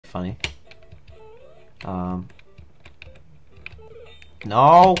funny.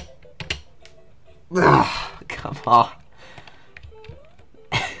 No! Ugh, come on.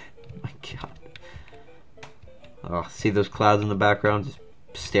 My god. Oh, see those clouds in the background just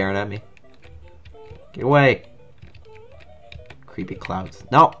staring at me? Get away! Creepy clouds.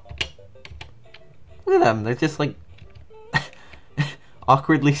 No! Look at them, they're just like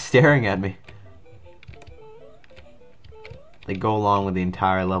awkwardly staring at me. They go along with the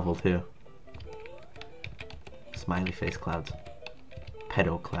entire level too. Smiley face clouds.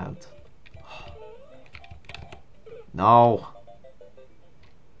 Pedo clouds. No!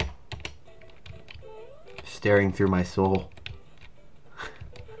 Staring through my soul.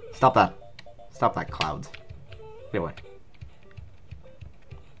 Stop that. Stop that, clouds. Get away.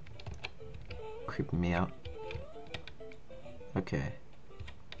 Creeping me out. Okay.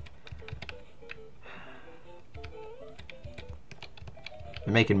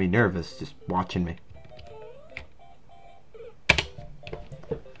 You're making me nervous just watching me.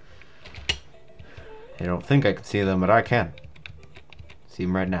 I don't think I can see them, but I can. See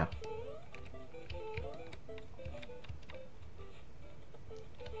them right now.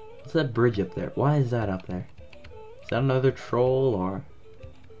 What's that bridge up there? Why is that up there? Is that another troll or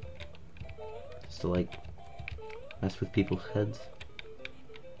just to like mess with people's heads?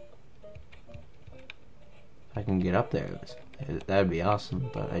 If I can get up there, that'd be awesome,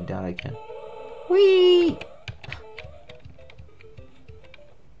 but I doubt I can. Whee!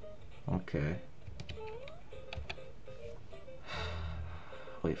 Okay.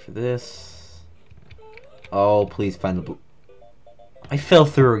 Wait for this. Oh, please find the blue. I fell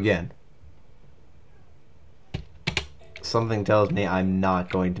through again. Something tells me I'm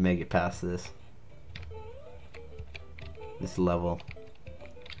not going to make it past this. This level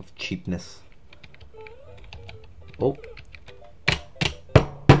of cheapness. Oh.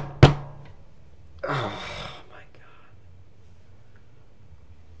 Oh my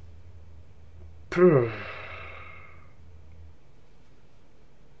god.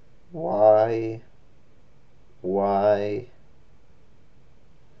 Why? Why?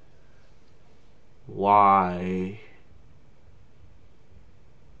 Why?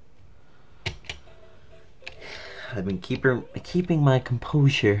 I've been keeping my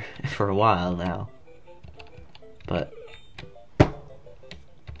composure for a while now, but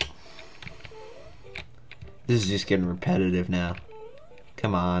this is just getting repetitive now.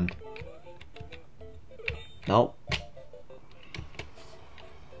 Come on. Nope.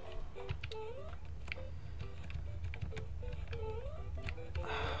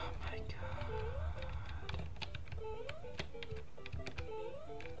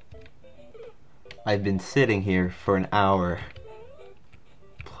 I've been sitting here for an hour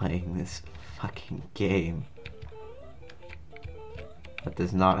playing this fucking game that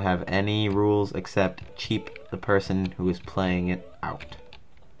does not have any rules except cheap the person who is playing it out.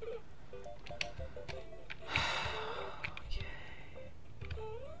 Okay.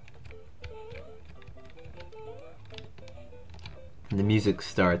 And the music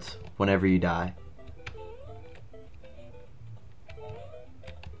starts whenever you die.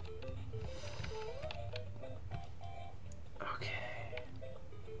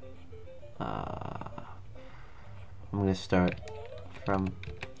 I'm gonna start from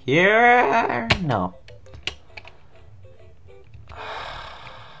here. No.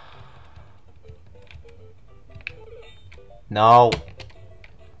 No.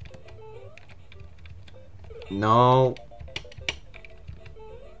 No.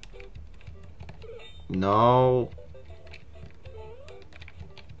 No.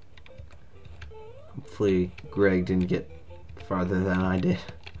 Hopefully Greg didn't get farther than I did.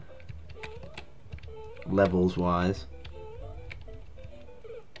 Levels wise.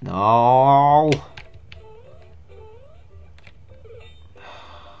 No. Oh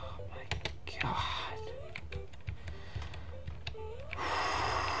my god.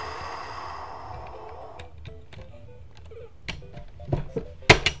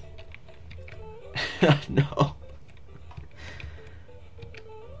 No.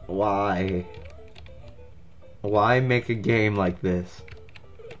 Why? Why make a game like this?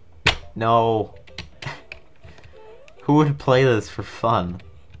 No. Who would play this for fun?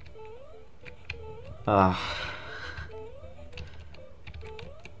 I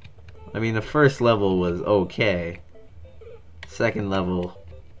mean, the first level was okay. Second level,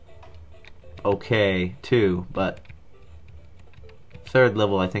 okay too, but third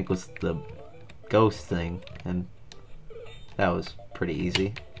level I think was the ghost thing, and that was pretty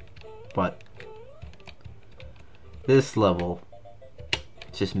easy. But this level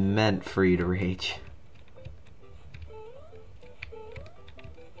just meant for you to rage.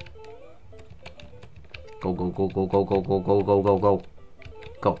 Go, go, go, go, go, go, go, go, go, go, go.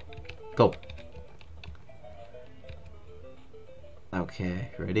 Go. Go. Okay,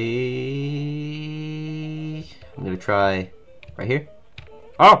 ready? I'm gonna try right here.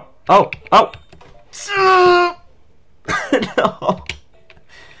 Oh! Oh! Oh! No!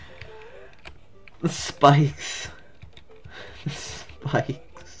 The spikes. The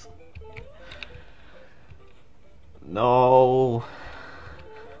spikes. No!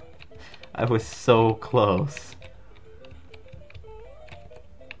 I was so close.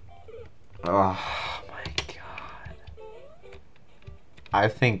 Oh my god. I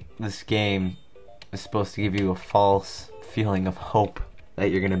think this game is supposed to give you a false feeling of hope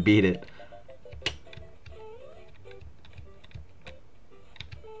that you're gonna beat it.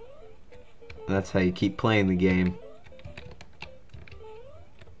 And that's how you keep playing the game.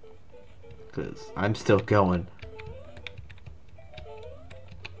 Because I'm still going.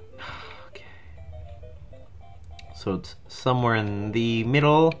 Okay. So it's somewhere in the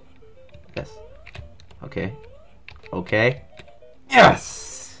middle. Yes. Okay. Okay.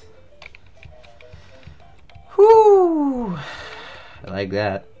 Yes! Whoo! I like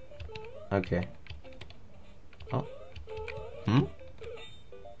that. Okay. Oh. Hmm?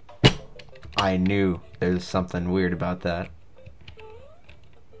 I knew there's something weird about that.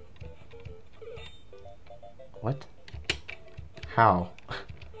 What? How?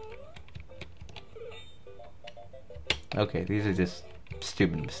 Okay, these are just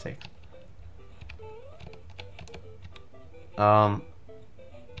stupid mistakes.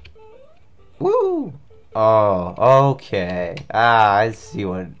 Woo! Oh, okay. Ah, I see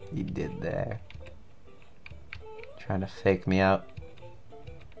what you did there. Trying to fake me out.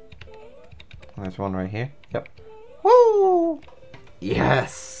 There's one right here. Yep. Woo!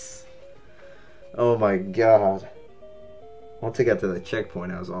 Yes! Oh my god. Once I got to the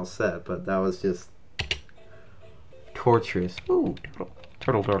checkpoint, I was all set, but that was just torturous. Ooh, turtle.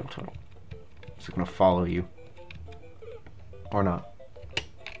 Turtle, turtle, turtle. Just gonna follow you. Or not.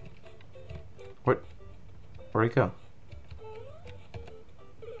 Where'd he go?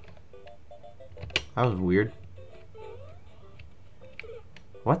 That was weird.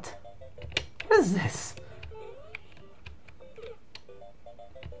 What? What is this?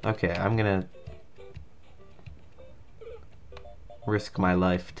 Okay, I'm gonna risk my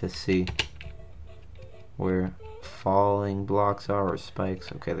life to see where falling blocks are or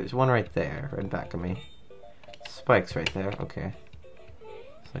spikes. Okay, there's one right there, right back of me. Spikes right there, okay.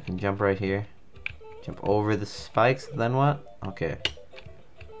 So I can jump right here. Jump over the spikes, then what? Okay.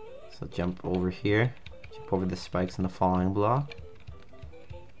 So jump over here. Jump over the spikes in the falling block.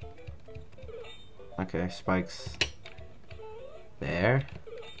 Okay, spikes there.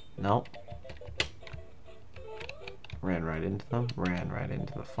 Nope. Ran right into them. Ran right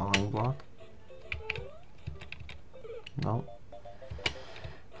into the falling block. Nope.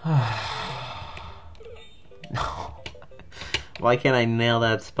 No. Why can't I nail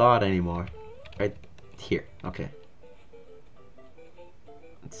that spot anymore? Right here. Okay.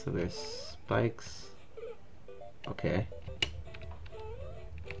 So there's spikes. Okay.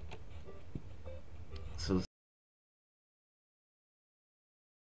 So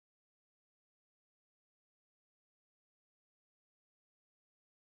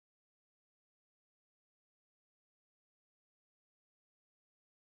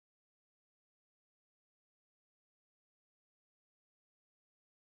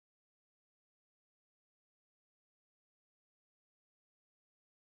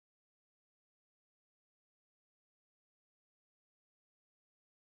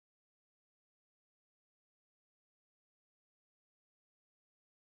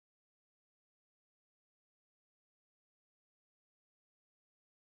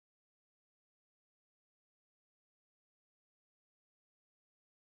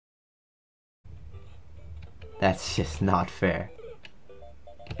that's just not fair.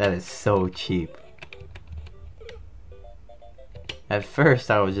 That is so cheap. At first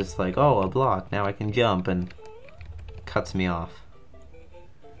I was just like, oh, a block, now I can jump, and cuts me off.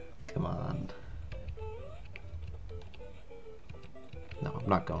 Come on. No, I'm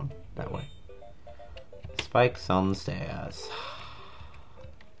not going that way. Spikes on the stairs.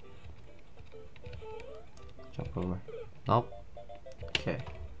 Jump over. Nope. Okay.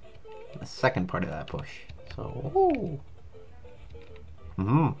 The second part of that push. So, ooh.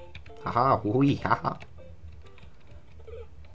 Haha, wee, haha.